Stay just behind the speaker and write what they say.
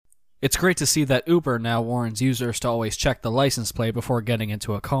It's great to see that Uber now warns users to always check the license plate before getting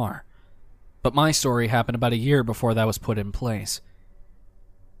into a car. But my story happened about a year before that was put in place.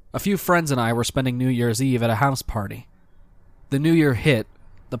 A few friends and I were spending New Year's Eve at a house party. The New Year hit,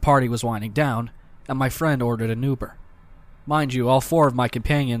 the party was winding down, and my friend ordered an Uber. Mind you, all 4 of my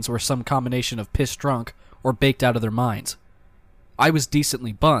companions were some combination of pissed drunk or baked out of their minds. I was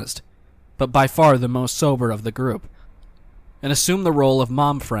decently buzzed, but by far the most sober of the group, and assumed the role of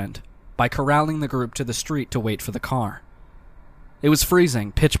mom friend by corralling the group to the street to wait for the car. It was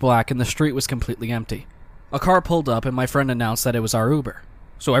freezing, pitch black, and the street was completely empty. A car pulled up and my friend announced that it was our Uber,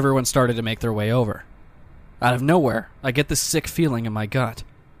 so everyone started to make their way over. Out of nowhere, I get this sick feeling in my gut.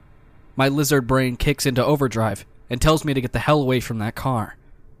 My lizard brain kicks into overdrive and tells me to get the hell away from that car.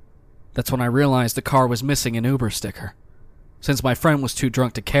 That's when I realized the car was missing an Uber sticker. Since my friend was too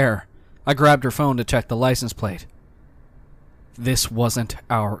drunk to care, I grabbed her phone to check the license plate. This wasn't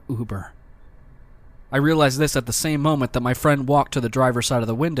our Uber. I realized this at the same moment that my friend walked to the driver's side of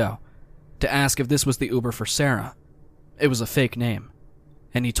the window to ask if this was the Uber for Sarah. It was a fake name,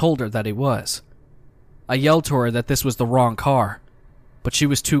 and he told her that he was. I yelled to her that this was the wrong car, but she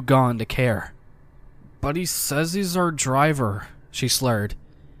was too gone to care. "But he says he's our driver," she slurred.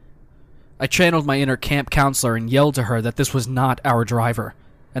 I channeled my inner camp counselor and yelled to her that this was not our driver,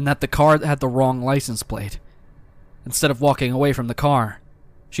 and that the car had the wrong license plate. Instead of walking away from the car,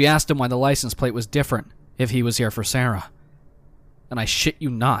 she asked him why the license plate was different if he was here for Sarah. And I shit you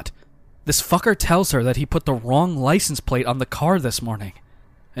not, this fucker tells her that he put the wrong license plate on the car this morning.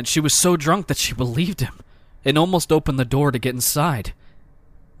 And she was so drunk that she believed him and almost opened the door to get inside.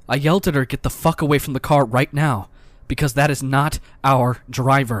 I yelled at her, "Get the fuck away from the car right now, because that is not our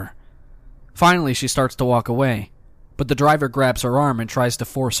driver." Finally, she starts to walk away, but the driver grabs her arm and tries to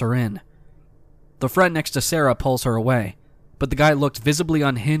force her in. The friend next to Sarah pulls her away, but the guy looked visibly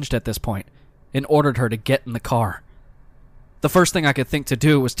unhinged at this point and ordered her to get in the car. The first thing I could think to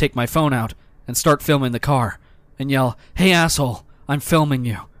do was take my phone out and start filming the car and yell, "Hey asshole, I'm filming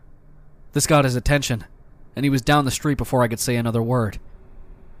you." This got his attention, and he was down the street before I could say another word.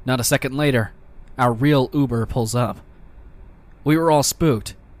 Not a second later, our real Uber pulls up. We were all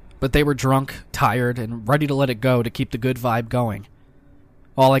spooked, but they were drunk, tired, and ready to let it go to keep the good vibe going.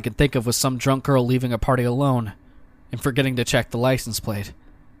 All I could think of was some drunk girl leaving a party alone and forgetting to check the license plate.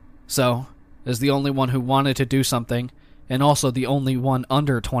 So, as the only one who wanted to do something, and also the only one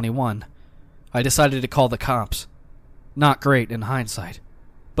under 21, I decided to call the cops. Not great in hindsight,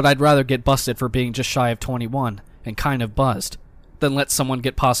 but I'd rather get busted for being just shy of 21 and kind of buzzed than let someone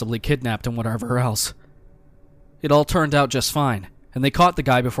get possibly kidnapped and whatever else. It all turned out just fine, and they caught the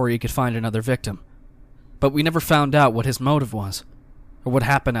guy before he could find another victim. But we never found out what his motive was, or what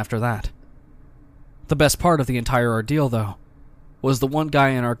happened after that. The best part of the entire ordeal, though, was the one guy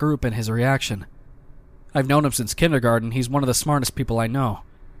in our group and his reaction. I've known him since kindergarten, he's one of the smartest people I know.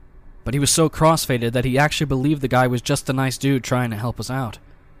 But he was so cross-faded that he actually believed the guy was just a nice dude trying to help us out.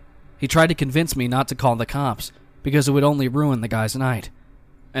 He tried to convince me not to call the cops, because it would only ruin the guy's night.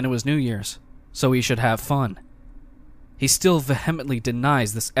 And it was New Year's, so he should have fun. He still vehemently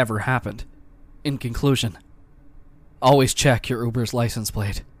denies this ever happened. In conclusion, always check your Uber's license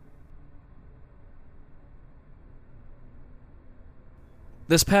plate.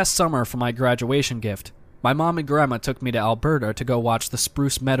 This past summer for my graduation gift, my mom and grandma took me to Alberta to go watch the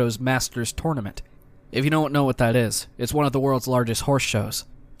Spruce Meadows Masters Tournament. If you don't know what that is, it's one of the world's largest horse shows.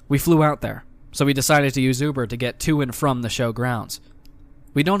 We flew out there, so we decided to use Uber to get to and from the show grounds.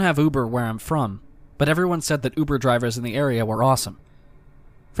 We don't have Uber where I'm from, but everyone said that Uber drivers in the area were awesome.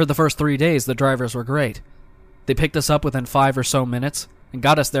 For the first 3 days, the drivers were great. They picked us up within 5 or so minutes and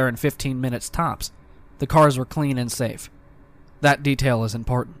got us there in 15 minutes tops. The cars were clean and safe. That detail is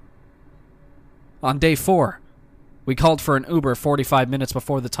important. On day 4, we called for an Uber 45 minutes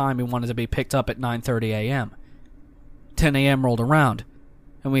before the time we wanted to be picked up at 9:30 a.m. 10 a.m. rolled around,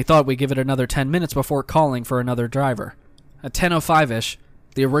 and we thought we'd give it another 10 minutes before calling for another driver. At 10:05-ish,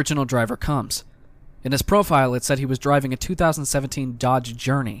 the original driver comes. In his profile, it said he was driving a 2017 Dodge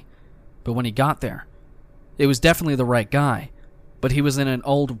Journey, but when he got there, it was definitely the right guy, but he was in an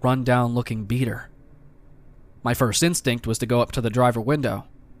old, run-down-looking beater. My first instinct was to go up to the driver window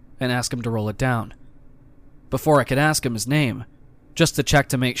and ask him to roll it down. Before I could ask him his name, just to check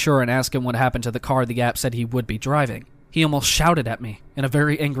to make sure and ask him what happened to the car the app said he would be driving, he almost shouted at me in a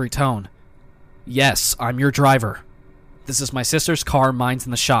very angry tone. "Yes, I'm your driver. This is my sister's car, mine's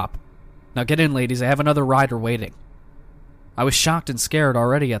in the shop. Now get in, ladies, I have another rider waiting." I was shocked and scared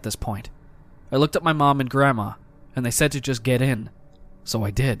already at this point. I looked at my mom and grandma, and they said to just get in, so I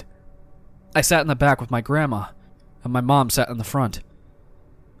did. I sat in the back with my grandma, and my mom sat in the front.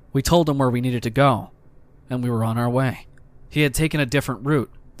 We told him where we needed to go, and we were on our way. He had taken a different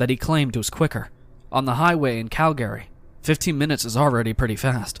route that he claimed was quicker. On the highway in Calgary, 15 minutes is already pretty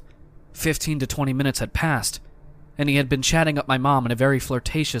fast. 15 to 20 minutes had passed, and he had been chatting up my mom in a very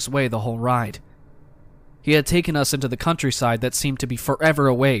flirtatious way the whole ride. He had taken us into the countryside that seemed to be forever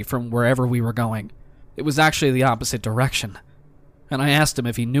away from wherever we were going. It was actually the opposite direction, and I asked him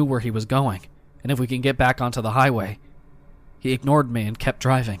if he knew where he was going, and if we can get back onto the highway. He ignored me and kept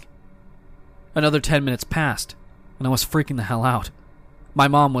driving. Another 10 minutes passed, and I was freaking the hell out. My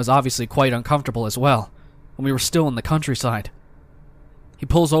mom was obviously quite uncomfortable as well, and we were still in the countryside. He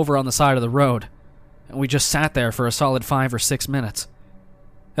pulls over on the side of the road, and we just sat there for a solid 5 or 6 minutes.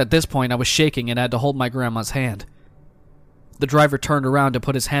 At this point, I was shaking and had to hold my grandma's hand. The driver turned around to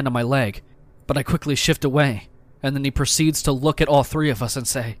put his hand on my leg, but I quickly shift away, and then he proceeds to look at all three of us and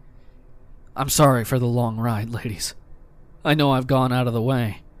say, "I'm sorry for the long ride, ladies. I know I've gone out of the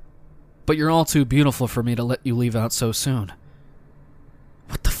way, but you're all too beautiful for me to let you leave out so soon."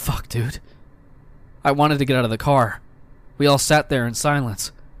 What the fuck, dude? I wanted to get out of the car. We all sat there in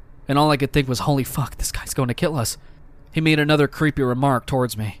silence, and all I could think was, holy fuck, this guy's going to kill us. He made another creepy remark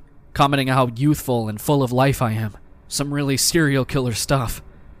towards me, commenting on how youthful and full of life I am. Some really serial killer stuff.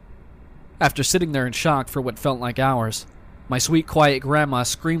 After sitting there in shock for what felt like hours, my sweet quiet grandma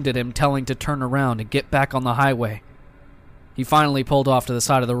screamed at him, telling to turn around and get back on the highway. He finally pulled off to the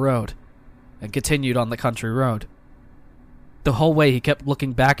side of the road and continued on the country road. The whole way he kept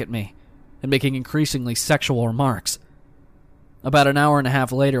looking back at me and making increasingly sexual remarks. About an hour and a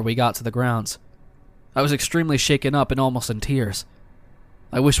half later, we got to the grounds. I was extremely shaken up and almost in tears.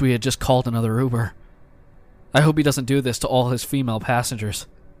 I wish we had just called another Uber. I hope he doesn't do this to all his female passengers.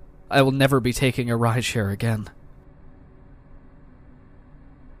 I will never be taking a rideshare again.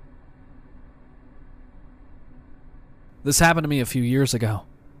 This happened to me a few years ago.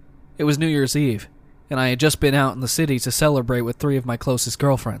 It was New Year's Eve, and I had just been out in the city to celebrate with 3 of my closest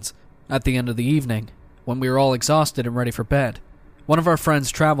girlfriends. At the end of the evening, when we were all exhausted and ready for bed, one of our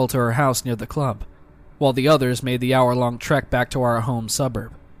friends traveled to her house near the club, while the others made the hour-long trek back to our home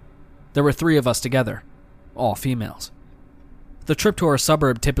suburb. There were 3 of us together, all females. The trip to our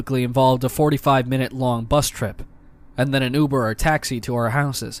suburb typically involved a 45-minute-long bus trip, and then an Uber or taxi to our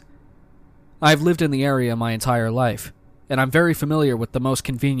houses. I've lived in the area my entire life, and I'm very familiar with the most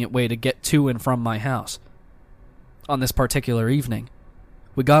convenient way to get to and from my house. On this particular evening,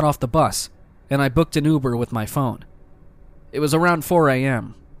 we got off the bus, and I booked an Uber with my phone. It was around 4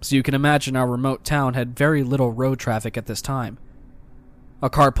 a.m., so you can imagine our remote town had very little road traffic at this time. A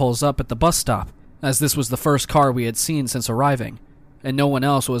car pulls up at the bus stop, as this was the first car we had seen since arriving, and no one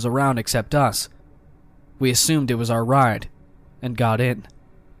else was around except us. We assumed it was our ride, and got in.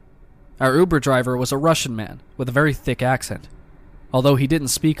 Our Uber driver was a Russian man with a very thick accent, although he didn't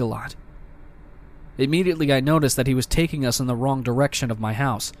speak a lot. Immediately I noticed that he was taking us in the wrong direction of my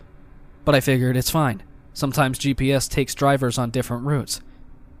house, but I figured it's fine. Sometimes GPS takes drivers on different routes.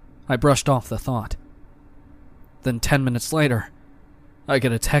 I brushed off the thought. Then 10 minutes later, I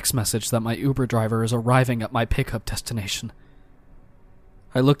get a text message that my Uber driver is arriving at my pickup destination.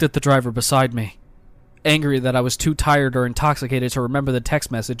 I looked at the driver beside me, angry that I was too tired or intoxicated to remember the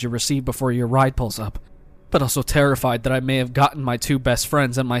text message you received before your ride pulls up, but also terrified that I may have gotten my 2 best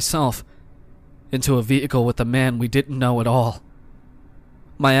friends and myself into a vehicle with a man we didn't know at all.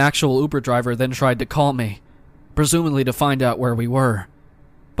 My actual Uber driver then tried to call me, presumably to find out where we were,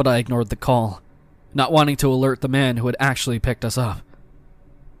 but I ignored the call, not wanting to alert the man who had actually picked us up.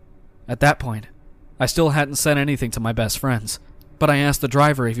 At that point, I still hadn't said anything to my best friends, but I asked the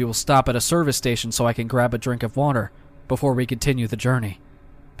driver if he will stop at a service station so I can grab a drink of water before we continue the journey,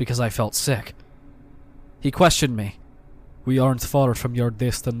 because I felt sick. He questioned me. "We aren't far from your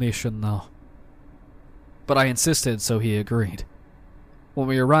destination now." But I insisted, so he agreed. When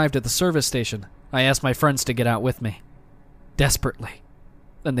we arrived at the service station, I asked my friends to get out with me. Desperately.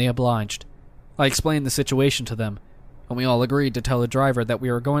 And they obliged. I explained the situation to them, and we all agreed to tell the driver that we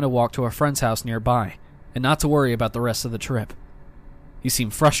were going to walk to a friend's house nearby, and not to worry about the rest of the trip. He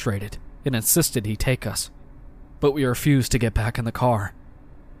seemed frustrated, and insisted he take us, but we refused to get back in the car.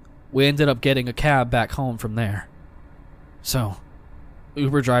 We ended up getting a cab back home from there. So,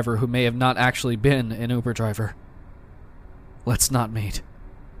 Uber driver who may have not actually been an Uber driver, let's not meet.